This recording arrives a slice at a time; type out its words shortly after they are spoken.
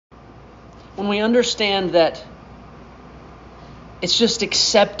when we understand that it's just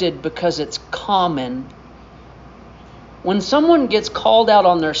accepted because it's common, when someone gets called out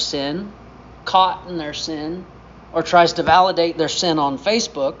on their sin, caught in their sin, or tries to validate their sin on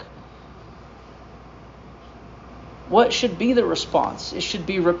Facebook, what should be the response? It should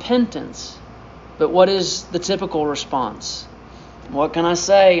be repentance. But what is the typical response? What can I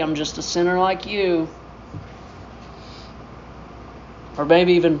say? I'm just a sinner like you. Or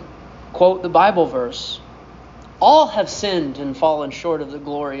maybe even quote the Bible verse. All have sinned and fallen short of the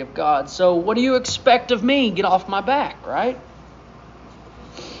glory of God. So what do you expect of me? Get off my back, right?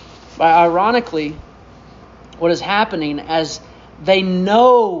 But ironically, what is happening as they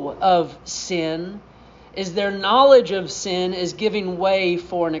know of sin is their knowledge of sin is giving way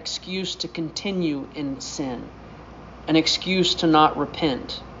for an excuse to continue in sin. An excuse to not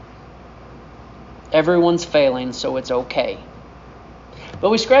repent. Everyone's failing, so it's okay. But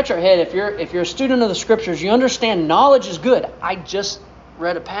we scratch our head. If you're a student of the Scriptures, you understand knowledge is good. I just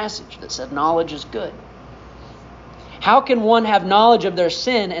read a passage that said knowledge is good. How can one have knowledge of their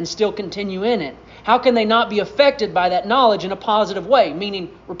sin and still continue in it? How can they not be affected by that knowledge in a positive way,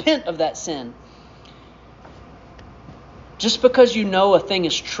 meaning repent of that sin? Just because you know a thing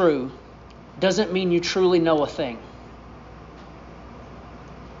is true doesn't mean you truly know a thing.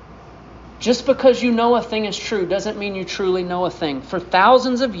 Just because you know a thing is true doesn't mean you truly know a thing. For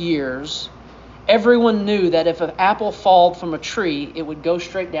thousands of years, everyone knew that if an apple fell from a tree, it would go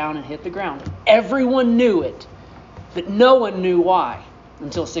straight down and hit the ground. Everyone knew it, but no one knew why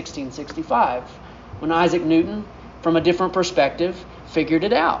until 1665, when Isaac Newton, from a different perspective, figured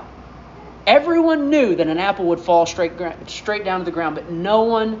it out. Everyone knew that an apple would fall straight down to the ground, but no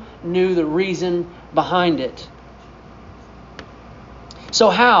one knew the reason behind it. So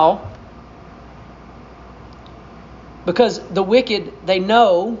how? Because the wicked, they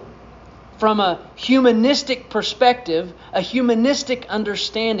know from a humanistic perspective, a humanistic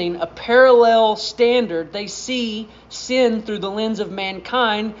understanding, a parallel standard. They see sin through the lens of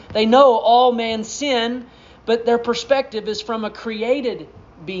mankind. They know all man sin, but their perspective is from a created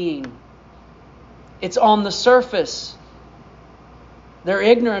being. It's on the surface. They're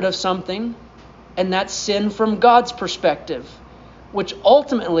ignorant of something, and that's sin from God's perspective, which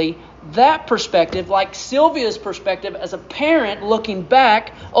ultimately, that perspective, like Sylvia's perspective as a parent looking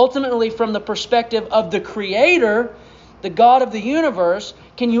back, ultimately from the perspective of the Creator, the God of the universe,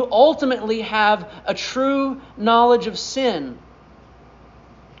 can you ultimately have a true knowledge of sin?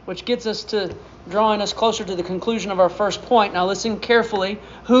 Which gets us to drawing us closer to the conclusion of our first point. Now listen carefully.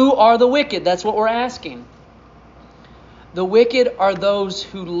 Who are the wicked? That's what we're asking. The wicked are those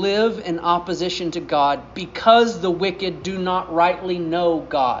who live in opposition to God because the wicked do not rightly know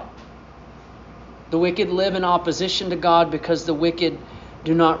God. The wicked live in opposition to God because the wicked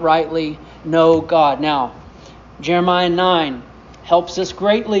do not rightly know God. Now, Jeremiah 9 helps us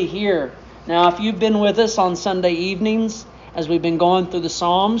greatly here. Now, if you've been with us on Sunday evenings, as we've been going through the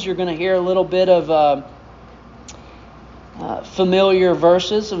Psalms, you're going to hear a little bit of familiar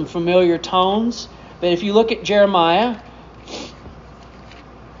verses and familiar tones. But if you look at Jeremiah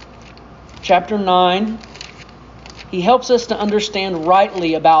chapter 9, he helps us to understand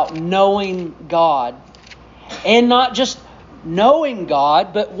rightly about knowing God. And not just knowing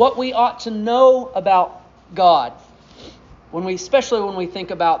God, but what we ought to know about God. Especially when we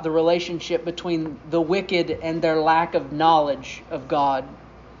think about the relationship between the wicked and their lack of knowledge of God.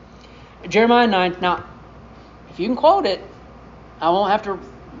 Jeremiah 9, now, if you can quote it, I won't have to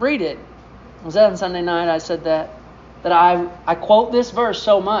read it. Was that on Sunday night I said that I quote this verse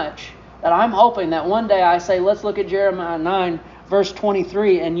so much that I'm hoping that one day I say, let's look at Jeremiah 9, verse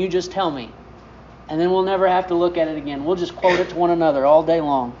 23, and you just tell me. And then we'll never have to look at it again. We'll just quote it to one another all day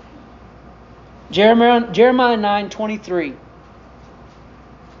long. Jeremiah 9:23.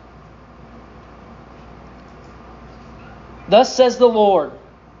 Thus says the Lord.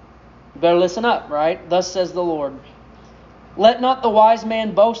 You better listen up, right? Thus says the Lord. Let not the wise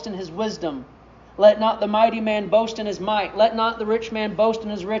man boast in his wisdom. Let not the mighty man boast in his might. Let not the rich man boast in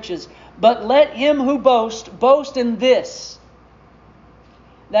his riches. But let him who boasts, boast in this,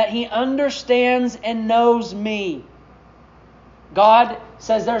 that he understands and knows me. God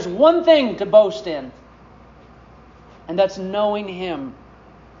says there's one thing to boast in, and that's knowing Him.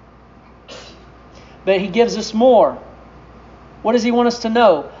 But He gives us more. What does He want us to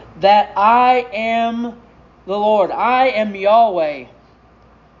know? That I am the Lord. I am Yahweh,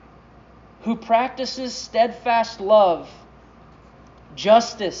 who practices steadfast love,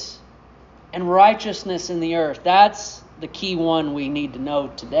 justice, and righteousness in the earth. That's the key one we need to know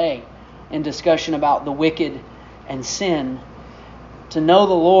today in discussion about the wicked and sin. To know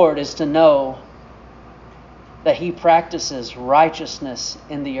the Lord is to know that He practices righteousness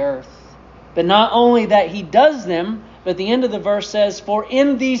in the earth. But not only that He does them, but the end of the verse says, for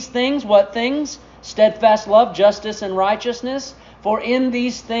in these things, what things? Steadfast love, justice, and righteousness. For in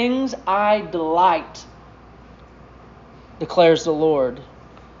these things I delight, declares the Lord.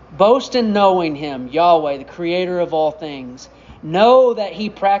 Boast in knowing Him, Yahweh, the Creator of all things. Know that He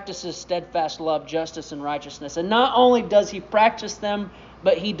practices steadfast love, justice, and righteousness. And not only does He practice them,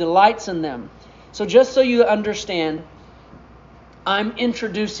 but He delights in them. So just so you understand, I'm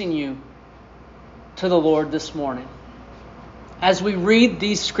introducing you to the Lord this morning. As we read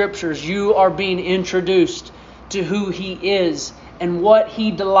these scriptures, you are being introduced to who He is and what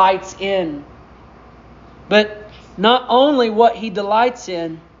He delights in. But not only what He delights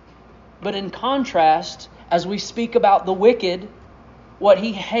in, but in contrast, as we speak about the wicked, what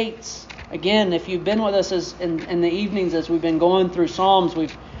He hates. Again, if you've been with us in the evenings as we've been going through Psalms,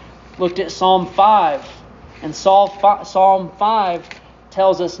 we've looked at Psalm 5. And Psalm 5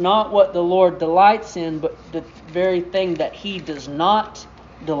 tells us not what the Lord delights in, but the very thing that He does not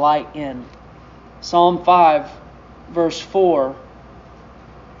delight in. Psalm 5, verse 4.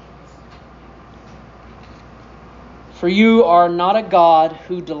 For you are not a God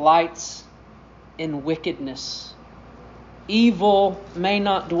who delights in wickedness. Evil may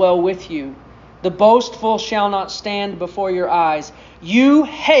not dwell with you. The boastful shall not stand before your eyes. You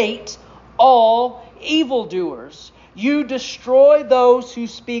hate all evildoers. You destroy those who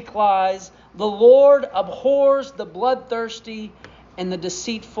speak lies. The Lord abhors the bloodthirsty and the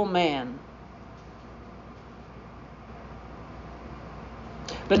deceitful man.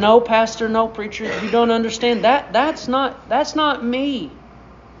 But no, pastor, no, preacher, you don't understand. That's not me.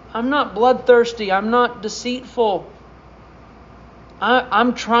 I'm not bloodthirsty. I'm not deceitful.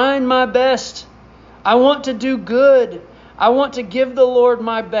 I'm trying my best. I want to do good. I want to give the Lord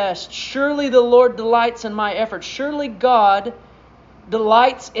my best. Surely the Lord delights in my efforts. Surely God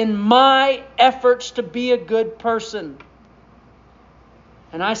delights in my efforts to be a good person.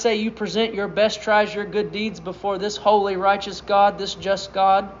 And I say you present your best tries, your good deeds before this holy, righteous God, this just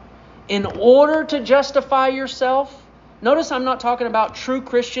God, in order to justify yourself. Notice I'm not talking about true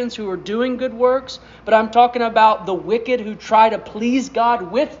Christians who are doing good works, but I'm talking about the wicked who try to please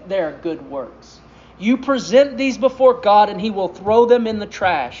God with their good works. You present these before God and He will throw them in the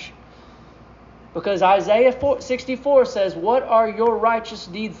trash. Because Isaiah 64 says, what are your righteous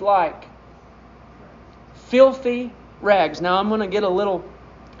deeds like? Filthy rags. Now I'm going to get a little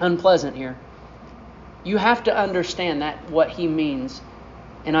unpleasant here. You have to understand that what he means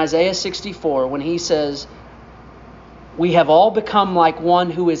in Isaiah 64 when he says, we have all become like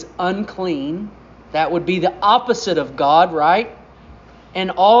one who is unclean. That would be the opposite of God, right?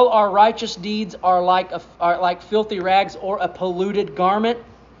 And all our righteous deeds are like filthy rags or a polluted garment.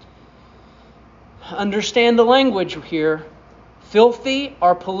 Understand the language here. Filthy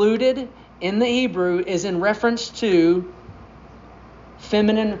or polluted in the Hebrew is in reference to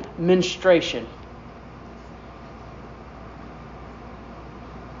feminine menstruation.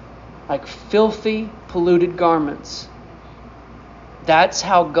 Like filthy, polluted garments. That's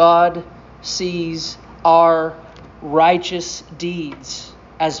how God sees our righteous deeds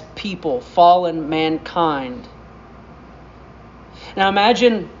as people, fallen mankind. Now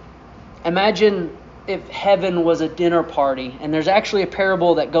imagine if heaven was a dinner party. And there's actually a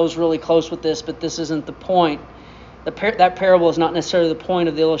parable that goes really close with this, but this isn't the point. That parable is not necessarily the point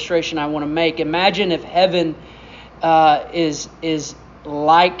of the illustration I want to make. Imagine if heaven is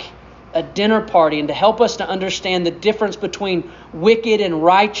like a dinner party. And to help us to understand the difference between wicked and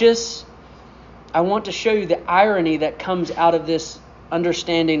righteous, I want to show you the irony that comes out of this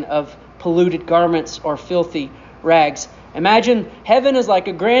understanding of polluted garments or filthy rags. Imagine heaven is like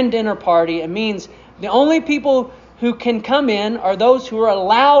a grand dinner party. It means the only people who can come in are those who are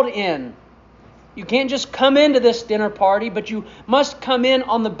allowed in. You can't just come into this dinner party, but you must come in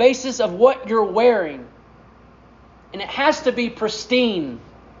on the basis of what you're wearing. And it has to be pristine.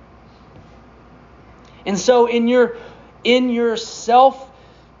 And so in your self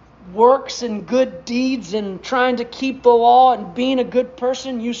works and good deeds and trying to keep the law and being a good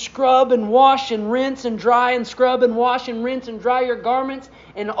person, you scrub and wash and rinse and dry and scrub and wash and rinse and dry your garments.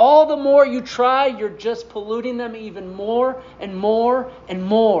 And all the more you try, you're just polluting them even more and more and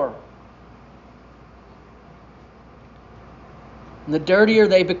more. And the dirtier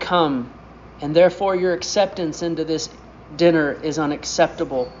they become, and therefore your acceptance into this dinner is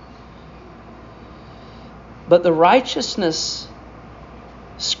unacceptable. But the righteousness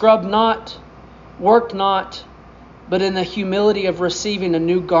scrubbed not, worked not, but in the humility of receiving a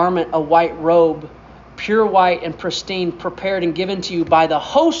new garment, a white robe, pure white and pristine, prepared and given to you by the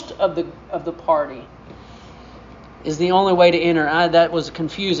host of the party, is the only way to enter. That was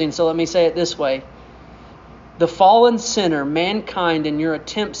confusing, so let me say it this way. The fallen sinner, mankind, in your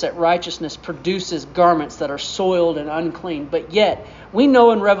attempts at righteousness produces garments that are soiled and unclean. But yet, we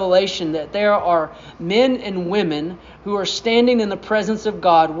know in Revelation that there are men and women who are standing in the presence of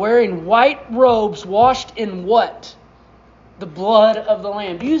God wearing white robes washed in what? The blood of the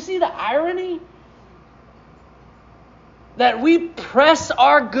Lamb. Do you see the irony? That we press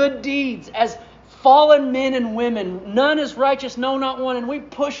our good deeds as fallen men and women, none is righteous, no, not one, and we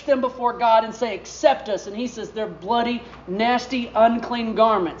push them before God and say, accept us. And He says they're bloody, nasty, unclean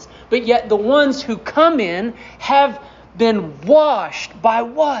garments. But yet the ones who come in have been washed by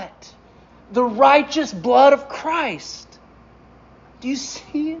what? The righteous blood of Christ. Do you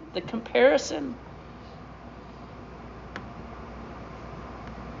see it? The comparison?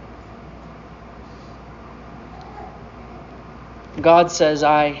 God says,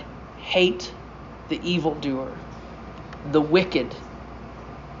 I hate the evildoer, the wicked,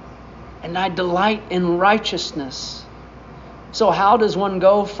 and I delight in righteousness. So how does one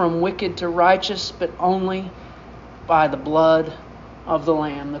go from wicked to righteous? But only by the blood of the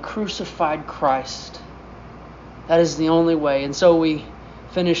Lamb, the crucified Christ. That is the only way. And so we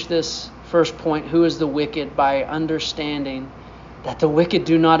finish this first point, who is the wicked, by understanding that the wicked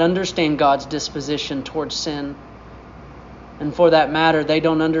do not understand God's disposition towards sin. And for that matter, they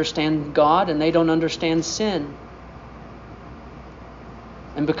don't understand God and they don't understand sin.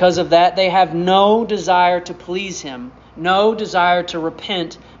 And because of that, they have no desire to please Him, no desire to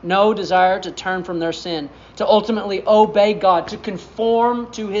repent, no desire to turn from their sin, to ultimately obey God, to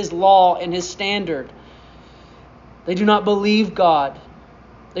conform to His law and His standard. They do not believe God.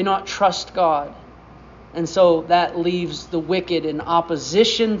 They do not trust God. And so that leaves the wicked in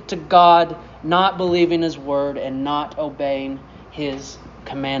opposition to God, not believing His word and not obeying His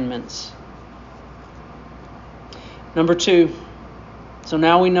commandments. Number 2. So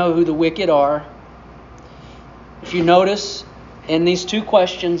now we know who the wicked are. If you notice, in these two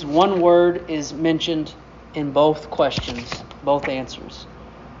questions, one word is mentioned in both questions, both answers.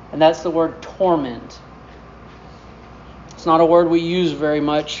 And that's the word torment. It's not a word we use very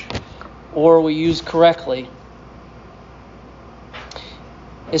much or we use correctly.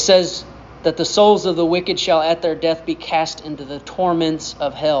 It says that the souls of the wicked shall at their death be cast into the torments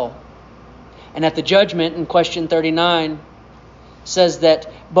of hell. And at the judgment, in question 39, says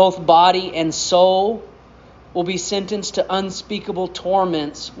that both body and soul will be sentenced to unspeakable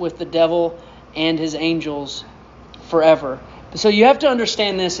torments with the devil and his angels forever. So you have to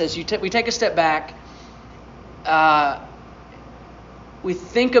understand this as we take a step back. We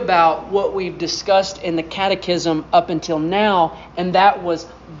think about what we've discussed in the Catechism up until now, and that was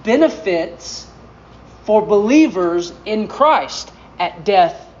benefits for believers in Christ at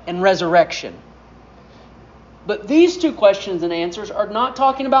death and resurrection. But these two questions and answers are not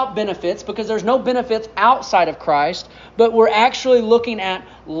talking about benefits, because there's no benefits outside of Christ, but we're actually looking at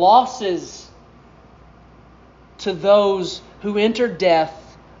losses to those who enter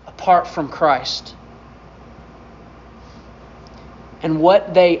death apart from Christ. And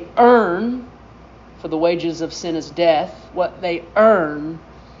what they earn, for the wages of sin is death, what they earn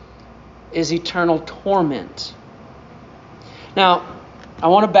is eternal torment. Now, I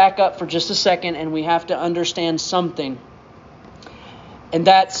want to back up for just a second, and we have to understand something. And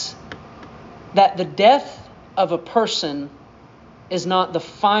that's that the death of a person is not the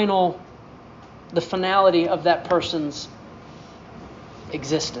finality of that person's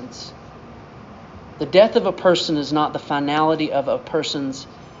existence. The death of a person is not the finality of a person's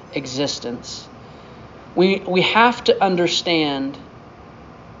existence. We have to understand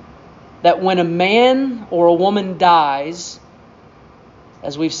that when a man or a woman dies,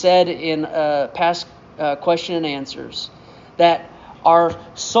 as we've said in past question and answers, that our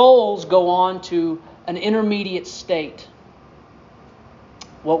souls go on to an intermediate state,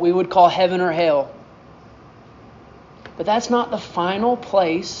 what we would call heaven or hell. But that's not the final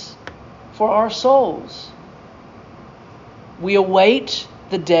place for our souls. We await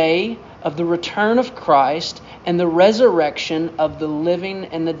the day of the return of Christ and the resurrection of the living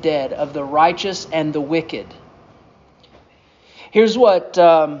and the dead, of the righteous and the wicked. Here's what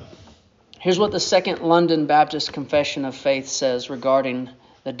the Second London Baptist Confession of Faith says regarding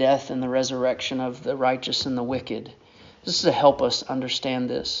the death and the resurrection of the righteous and the wicked. This is to help us understand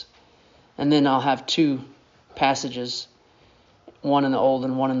this. And then I'll have two passages, one in the Old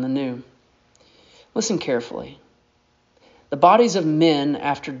and one in the New. Listen carefully. The bodies of men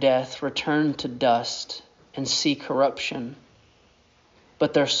after death return to dust and see corruption.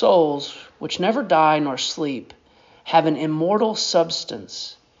 But their souls, which never die nor sleep, have an immortal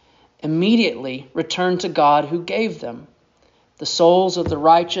substance, immediately return to God who gave them. The souls of the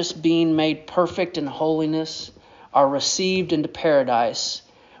righteous, being made perfect in holiness, are received into paradise,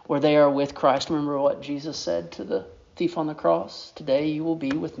 where they are with Christ. Remember what Jesus said to the thief on the cross? Today you will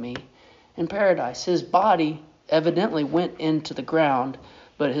be with me in paradise. His body evidently went into the ground,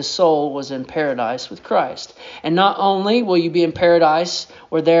 but his soul was in paradise with Christ. And not only will you be in paradise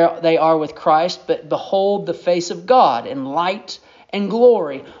where they are with Christ, but behold the face of God in light and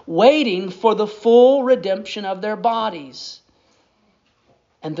glory, waiting for the full redemption of their bodies.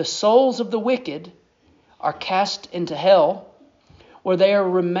 And the souls of the wicked are cast into hell, where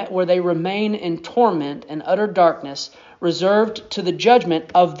they remain in torment and utter darkness, reserved to the judgment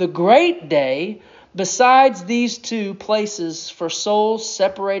of the great day. Besides these two places for souls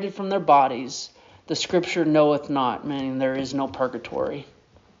separated from their bodies, the Scripture knoweth not, meaning there is no purgatory.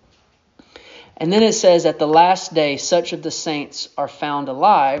 And then it says, at the last day, such of the saints are found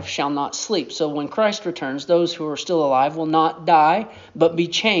alive, shall not sleep. So when Christ returns, those who are still alive will not die, but be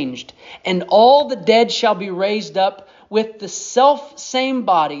changed. And all the dead shall be raised up with the self-same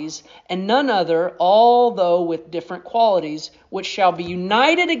bodies, and none other, although with different qualities, which shall be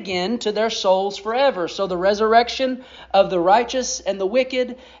united again to their souls forever. So the resurrection of the righteous and the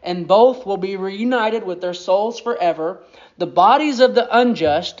wicked, and both will be reunited with their souls forever. The bodies of the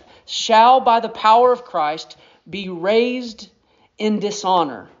unjust shall, by the power of Christ, be raised in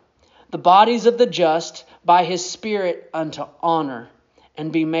dishonor. The bodies of the just, by his Spirit, unto honor,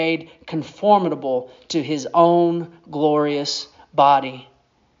 and be made conformable to his own glorious body.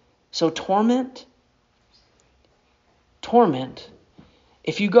 So torment.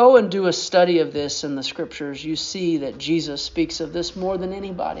 If you go and do a study of this in the Scriptures, you see that Jesus speaks of this more than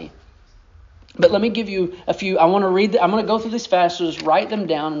anybody. But let me give you a few. I'm going to go through these fast, so just write them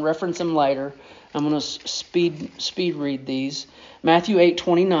down and reference them later. I'm going to speed read these. Matthew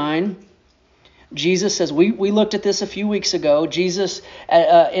 8:29. Jesus says, we looked at this a few weeks ago. Jesus,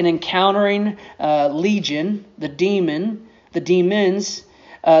 in encountering Legion, the demons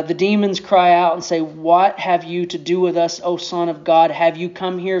cry out and say, "What have you to do with us, O Son of God? Have you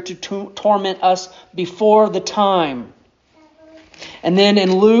come here to torment us before the time?" And then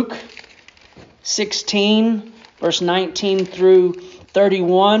in Luke 16, verse 19 through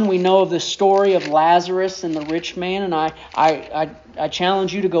 31, we know of the story of Lazarus and the rich man, and I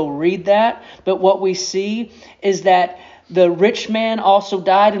challenge you to go read that. But what we see is that the rich man also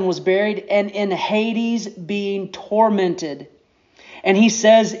died and was buried, and in Hades being tormented. And he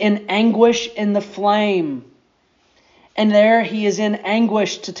says, in anguish in the flame. And there he is in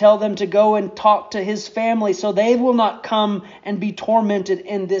anguish to tell them to go and talk to his family so they will not come and be tormented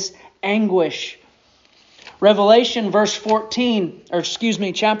in this anguish. Revelation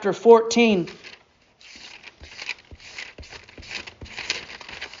chapter 14.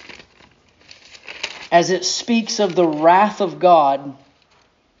 As it speaks of the wrath of God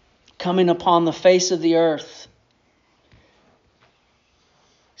coming upon the face of the earth,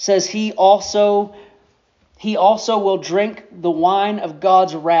 says he also will drink the wine of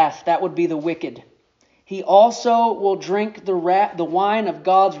God's wrath. That would be the wicked. He also will drink the wine of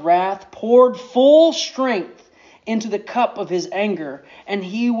God's wrath, poured full strength into the cup of his anger, and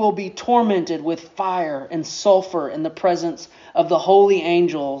he will be tormented with fire and sulfur in the presence of the holy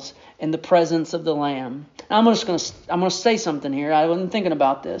angels, in the presence of the Lamb. Now I'm going to say something here. I wasn't thinking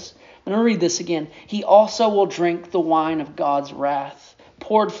about this. I'm going to read this again. He also will drink the wine of God's wrath,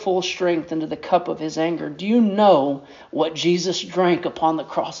 poured full strength into the cup of his anger. Do you know what Jesus drank upon the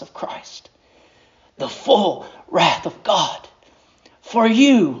cross of Christ? The full wrath of God for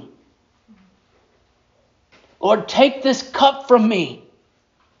you. Lord, take this cup from me.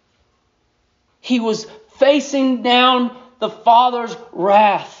 He was facing down the Father's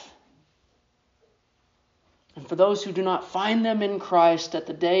wrath. And for those who do not find them in Christ at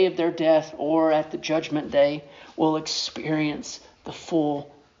the day of their death or at the judgment day, will experience the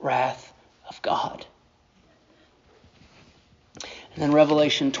full wrath of God. And then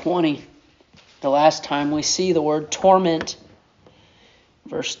Revelation 20, the last time we see the word torment,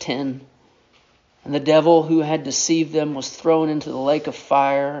 verse 10. And the devil who had deceived them was thrown into the lake of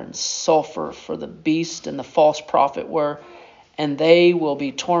fire and sulfur, for the beast and the false prophet were, and they will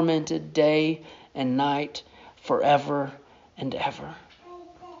be tormented day and night forever and ever.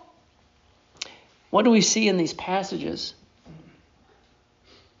 What do we see in these passages?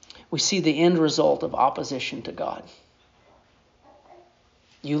 We see the end result of opposition to God.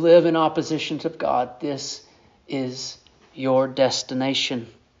 You live in opposition to God. This is your destination.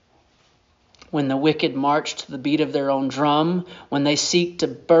 when the wicked march to the beat of their own drum, when they seek to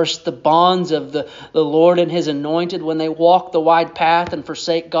burst the bonds of the Lord and His anointed, when they walk the wide path and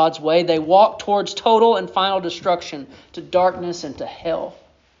forsake God's way, they walk towards total and final destruction, to darkness and to hell.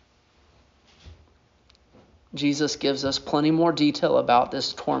 Jesus gives us plenty more detail about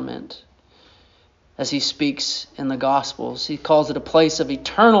this torment as He speaks in the Gospels. He calls it a place of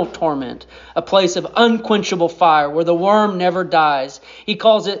eternal torment, a place of unquenchable fire where the worm never dies. He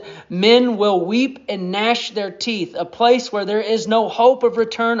calls it men will weep and gnash their teeth, a place where there is no hope of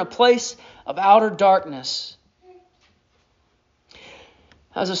return, a place of outer darkness.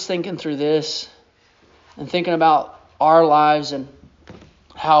 I was just thinking through this and thinking about our lives and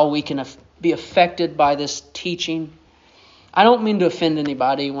how we can be affected by this teaching. I don't mean to offend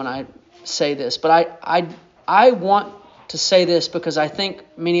anybody when I say this, but I want to say this because I think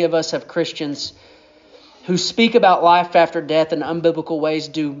many of us have Christians who speak about life after death in unbiblical ways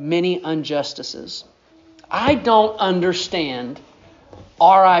do many injustices. I don't understand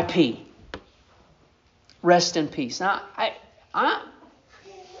RIP. Rest in peace. Now,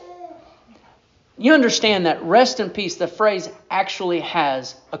 you understand that rest in peace, the phrase actually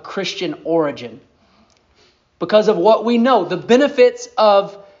has a Christian origin because of what we know, the benefits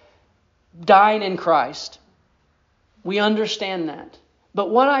of dying in Christ. We understand that. But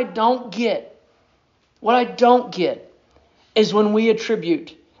what I don't get is when we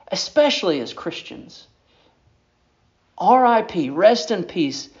attribute, especially as Christians, RIP, rest in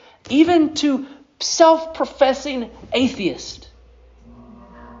peace, even to self-professing atheists.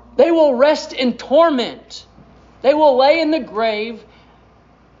 They will rest in torment. They will lay in the grave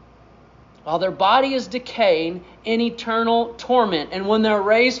while their body is decaying in eternal torment. And when they're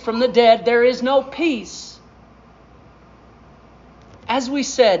raised from the dead, there is no peace. As we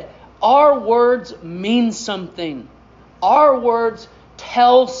said, our words mean something. Our words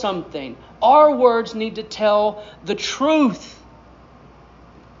tell something. Our words need to tell the truth.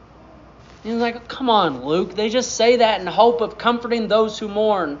 You're like, come on, Luke. They just say that in hope of comforting those who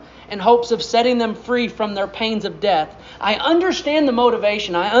mourn, in hopes of setting them free from their pains of death. I understand the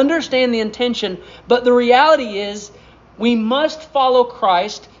motivation. I understand the intention. But the reality is we must follow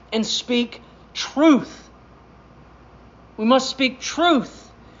Christ and speak truth. We must speak truth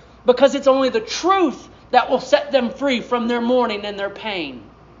because it's only the truth that will set them free from their mourning and their pain.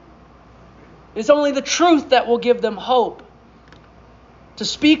 It's only the truth that will give them hope. To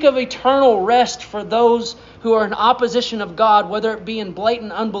speak of eternal rest for those who are in opposition of God, whether it be in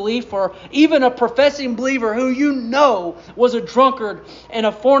blatant unbelief or even a professing believer who you know was a drunkard and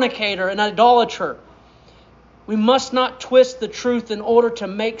a fornicator and idolater. We must not twist the truth in order to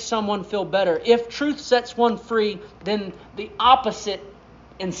make someone feel better. If truth sets one free, then the opposite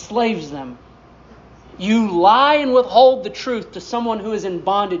enslaves them. You lie and withhold the truth to someone who is in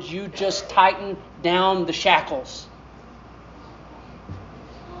bondage, you just tighten down the shackles.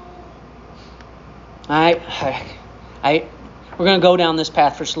 We're going to go down this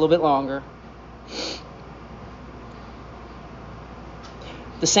path for just a little bit longer.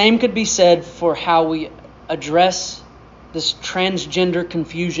 The same could be said for how we address this transgender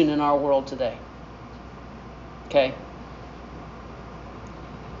confusion in our world today. Okay?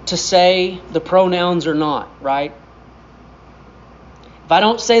 To say the pronouns or not, right? If I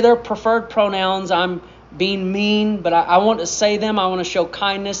don't say their preferred pronouns, I'm being mean, but I want to say them. I want to show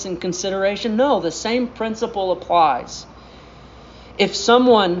kindness and consideration. No, the same principle applies. If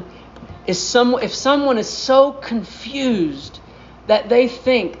someone is so confused that they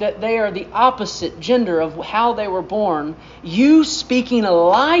think that they are the opposite gender of how they were born, you speaking a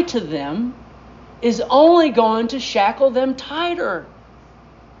lie to them is only going to shackle them tighter.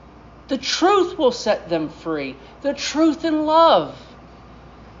 The truth will set them free. The truth in love.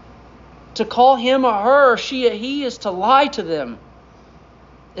 To call him or her or she or he is to lie to them.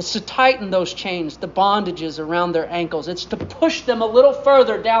 It's to tighten those chains, the bondages around their ankles. It's to push them a little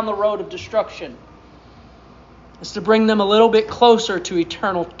further down the road of destruction. It's to bring them a little bit closer to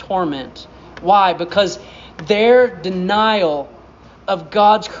eternal torment. Why? Because their denial of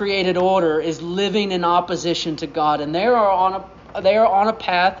God's created order is living in opposition to God, and they are on a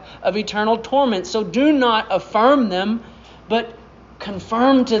path of eternal torment. So do not affirm them, but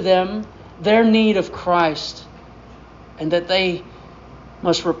confirm to them their need of Christ and that they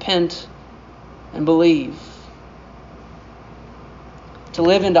must repent and believe. To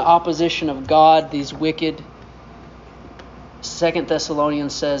live into opposition of God, these wicked, 2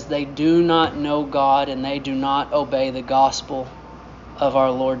 Thessalonians says, they do not know God and they do not obey the gospel of our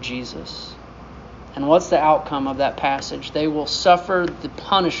Lord Jesus. And what's the outcome of that passage? They will suffer the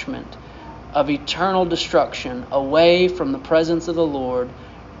punishment of eternal destruction away from the presence of the Lord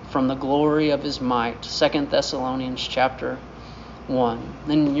from the glory of his might. 2 Thessalonians chapter 1.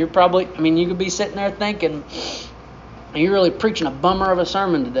 Then you're probably, you could be sitting there thinking, you're really preaching a bummer of a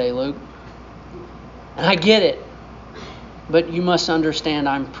sermon today, Luke. And I get it. But you must understand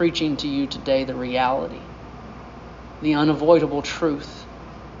I'm preaching to you today the reality, the unavoidable truth.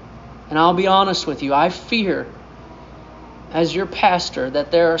 And I'll be honest with you, I fear, as your pastor,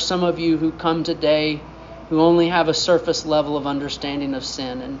 that there are some of you who come today who only have a surface level of understanding of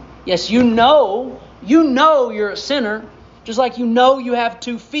sin. And yes, you know you're a sinner, just like you know you have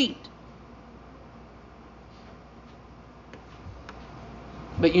 2 feet.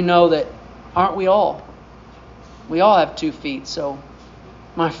 But you know that, aren't we all? We all have 2 feet, so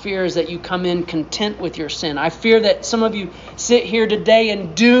my fear is that you come in content with your sin. I fear that some of you sit here today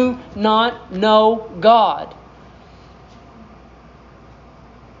and do not know God.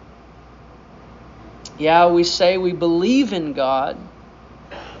 Yeah, we say we believe in God,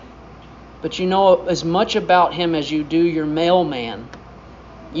 but you know as much about Him as you do your mailman.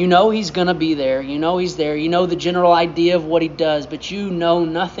 You know He's going to be there. You know He's there. You know the general idea of what He does, but you know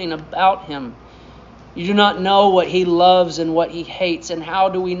nothing about Him. You do not know what He loves and what He hates. And how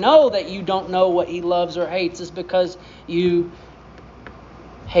do we know that you don't know what He loves or hates? It's because you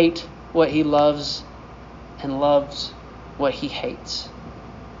hate what He loves and loves what He hates.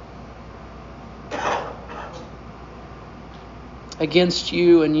 Against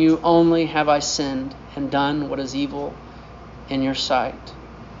you and you only have I sinned and done what is evil in your sight.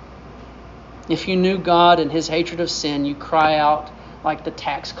 If you knew God and His hatred of sin, you cry out like the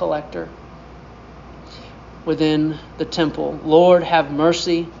tax collector within the temple, Lord, have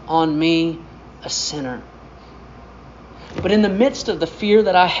mercy on me, a sinner. But in the midst of the fear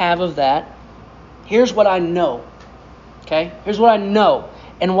that I have of that, here's what I know. Okay? Here's what I know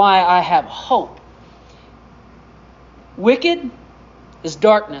and why I have hope. Wicked is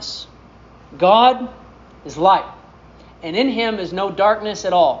darkness. God is light. And in Him is no darkness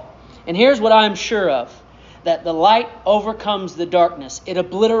at all. And here's what I'm sure of. That the light overcomes the darkness. It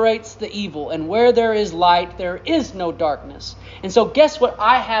obliterates the evil. And where there is light, there is no darkness. And so guess what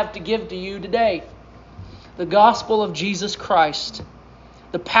I have to give to you today? The gospel of Jesus Christ.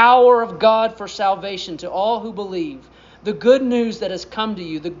 The power of God for salvation to all who believe. The good news that has come to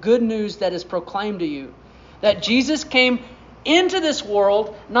you. The good news that is proclaimed to you. That Jesus came into this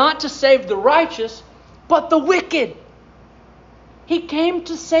world not to save the righteous, but the wicked. He came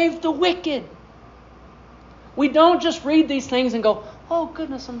to save the wicked. We don't just read these things and go, oh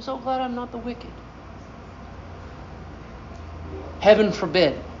goodness, I'm so glad I'm not the wicked. Heaven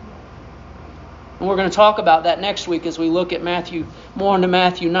forbid. And we're going to talk about that next week as we look at more into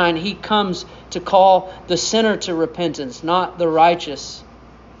Matthew 9. He comes to call the sinner to repentance, not the righteous.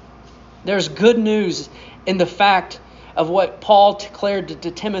 There's good news in the fact of what Paul declared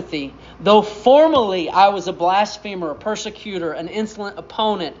to Timothy. Though formerly I was a blasphemer, a persecutor, an insolent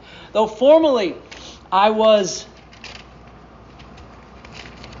opponent, though formerly I was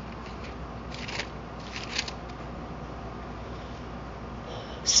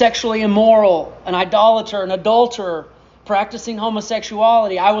sexually immoral, an idolater, an adulterer, practicing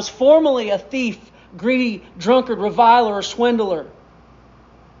homosexuality. I was formerly a thief, greedy, drunkard, reviler, or swindler.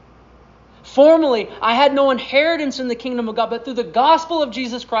 Formerly, I had no inheritance in the kingdom of God, but through the gospel of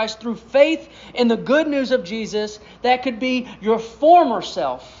Jesus Christ, through faith in the good news of Jesus, that could be your former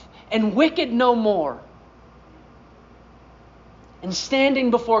self, and wicked no more. And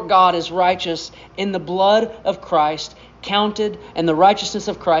standing before God as righteous in the blood of Christ, counted, and the righteousness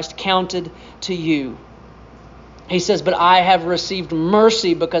of Christ counted to you. He says, but I have received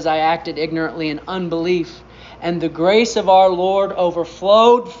mercy because I acted ignorantly in unbelief. And the grace of our Lord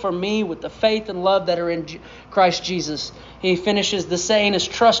overflowed for me with the faith and love that are in Christ Jesus. He finishes, the saying is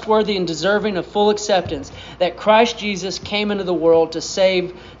trustworthy and deserving of full acceptance, that Christ Jesus came into the world to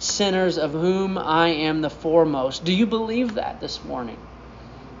save sinners, of whom I am the foremost. Do you believe that this morning?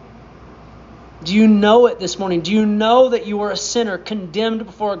 Do you know it this morning? Do you know that you are a sinner condemned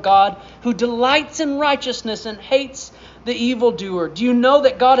before God who delights in righteousness and hates the evildoer? Do you know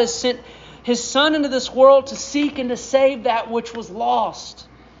that God has sent His Son into this world to seek and to save that which was lost?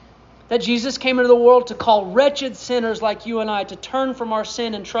 That Jesus came into the world to call wretched sinners like you and I to turn from our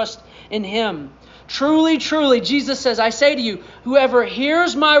sin and trust in Him. Truly, truly, Jesus says, I say to you, whoever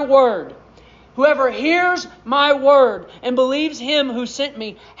hears my word and believes Him who sent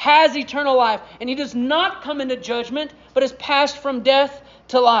me has eternal life. And he does not come into judgment, but is passed from death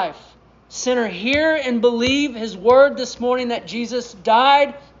to life. Sinner, hear and believe His word this morning that Jesus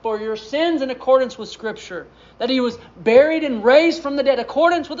died for your sins in accordance with Scripture. That He was buried and raised from the dead in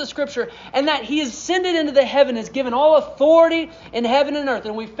accordance with the Scripture. And that He ascended into the heaven, has given all authority in heaven and earth.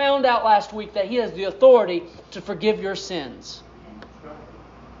 And we found out last week that He has the authority to forgive your sins.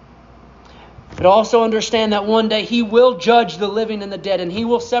 But also understand that one day He will judge the living and the dead, and He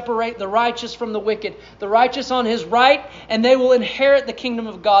will separate the righteous from the wicked. The righteous on His right, and they will inherit the kingdom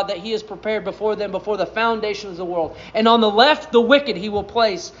of God that He has prepared before them, before the foundations of the world. And on the left, the wicked He will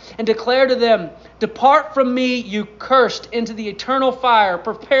place, and declare to them, "Depart from me, you cursed, into the eternal fire,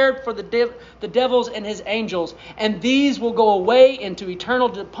 prepared for the devils and his angels. And these will go away into eternal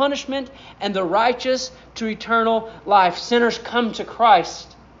punishment, and the righteous to eternal life." Sinners, come to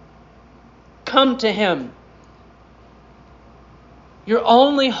Christ. Come to Him. Your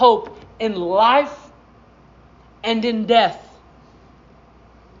only hope in life and in death.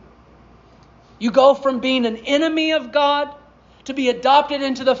 You go from being an enemy of God to be adopted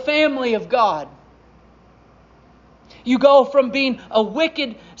into the family of God. You go from being a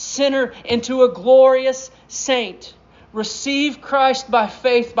wicked sinner into a glorious saint. Receive Christ by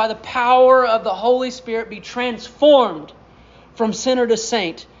faith, by the power of the Holy Spirit. Be transformed from sinner to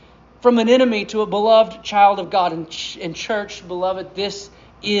saint. From an enemy to a beloved child of God. In church, beloved, this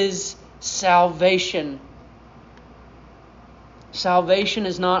is salvation. Salvation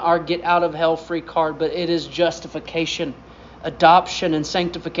is not our get out of hell free card, but it is justification, adoption, and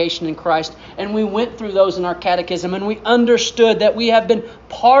sanctification in Christ. And we went through those in our catechism, and we understood that we have been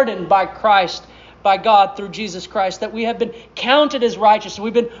pardoned by Christ, by God through Jesus Christ, that we have been counted as righteous.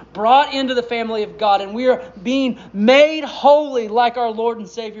 We've been brought into the family of God, and we are being made holy like our Lord and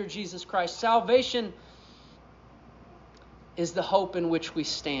Savior Jesus Christ. Salvation is the hope in which we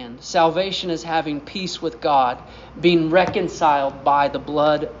stand. Salvation is having peace with God, being reconciled by the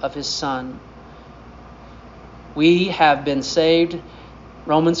blood of His Son. We have been saved,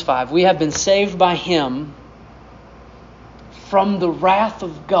 Romans 5, we have been saved by Him from the wrath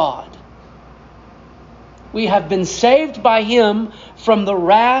of God. We have been saved by Him from the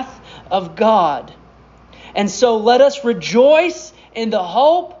wrath of God. And so let us rejoice in the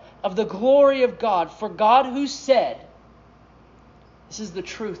hope of the glory of God. For God who said, this is the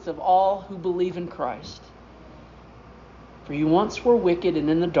truth of all who believe in Christ. For you once were wicked and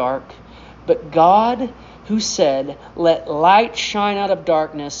in the dark, but God who said, "Let light shine out of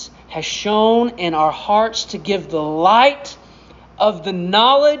darkness," has shone in our hearts to give the light of the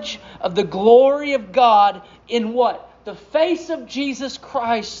knowledge of the glory of God in what? The face of Jesus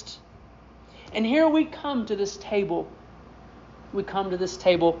Christ. And here we come to this table. We come to this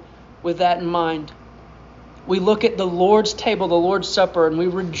table with that in mind. We look at the Lord's table, the Lord's Supper, and we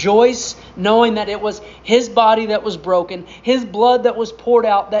rejoice knowing that it was His body that was broken, His blood that was poured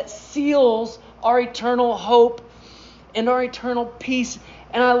out, that seals our eternal hope and our eternal peace.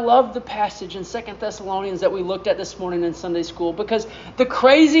 And I love the passage in 2 Thessalonians that we looked at this morning in Sunday school, because the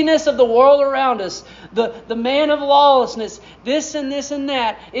craziness of the world around us, the man of lawlessness, this and this and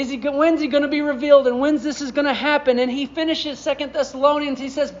that, when's he going to be revealed and when's this is going to happen? And he finishes 2 Thessalonians, he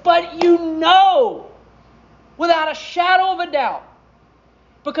says, "But you know, without a shadow of a doubt,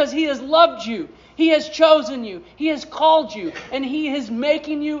 because He has loved you, He has chosen you, He has called you, and He is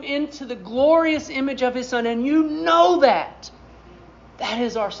making you into the glorious image of His Son, and you know that." That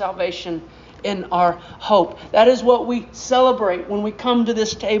is our salvation and our hope. That is what we celebrate when we come to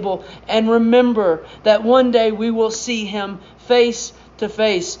this table and remember that one day we will see Him face to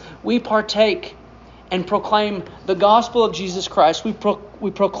face. We partake and proclaim the gospel of Jesus Christ. We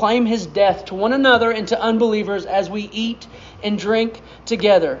proclaim His death to one another and to unbelievers as we eat and drink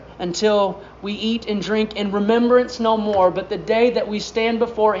together, until we eat and drink in remembrance no more, but the day that we stand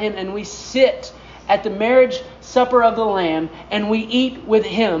before Him and we sit at the marriage supper of the Lamb, and we eat with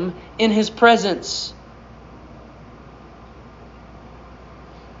Him in His presence.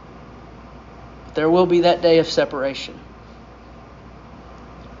 But there will be that day of separation.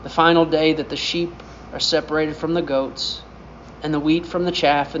 The final day that the sheep are separated from the goats, and the wheat from the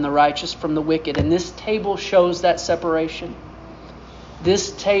chaff, and the righteous from the wicked. And this table shows that separation.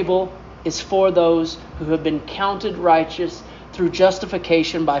 This table is for those who have been counted righteous through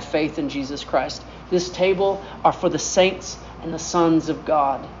justification by faith in Jesus Christ. This table are for the saints and the sons of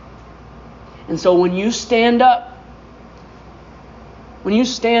God. And so when you stand up,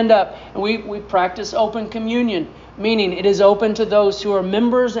 and we practice open communion, meaning it is open to those who are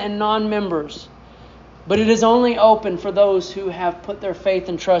members and non-members. But it is only open for those who have put their faith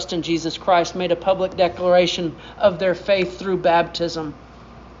and trust in Jesus Christ, made a public declaration of their faith through baptism.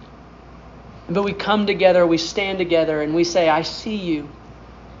 But we come together, we stand together, and we say, "I see you.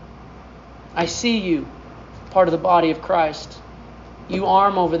 I see you, part of the body of Christ. You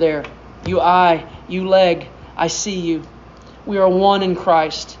arm over there. You eye. You leg. I see you. We are one in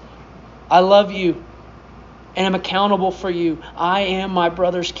Christ. I love you and am accountable for you. I am my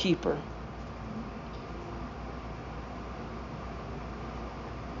brother's keeper.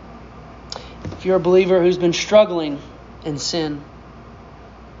 If you're a believer who's been struggling in sin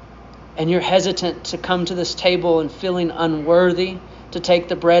and you're hesitant to come to this table and feeling unworthy to take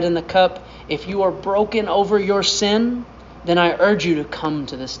the bread and the cup, if you are broken over your sin, then I urge you to come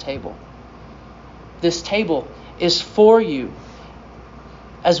to this table. This table is for you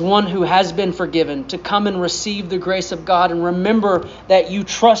as one who has been forgiven, to come and receive the grace of God and remember that you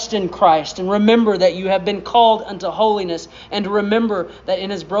trust in Christ, and remember that you have been called unto holiness, and remember that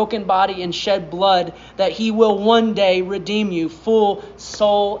in His broken body and shed blood that He will one day redeem you, full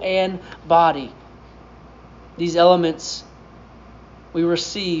soul and body. These elements we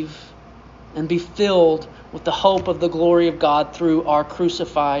receive and be filled with the hope of the glory of God through our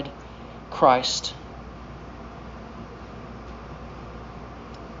crucified Christ.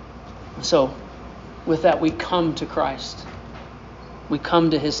 So, with that, we come to Christ. We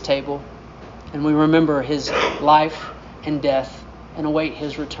come to His table, and we remember His life and death and await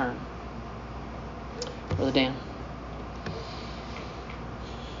His return. Brother Dan.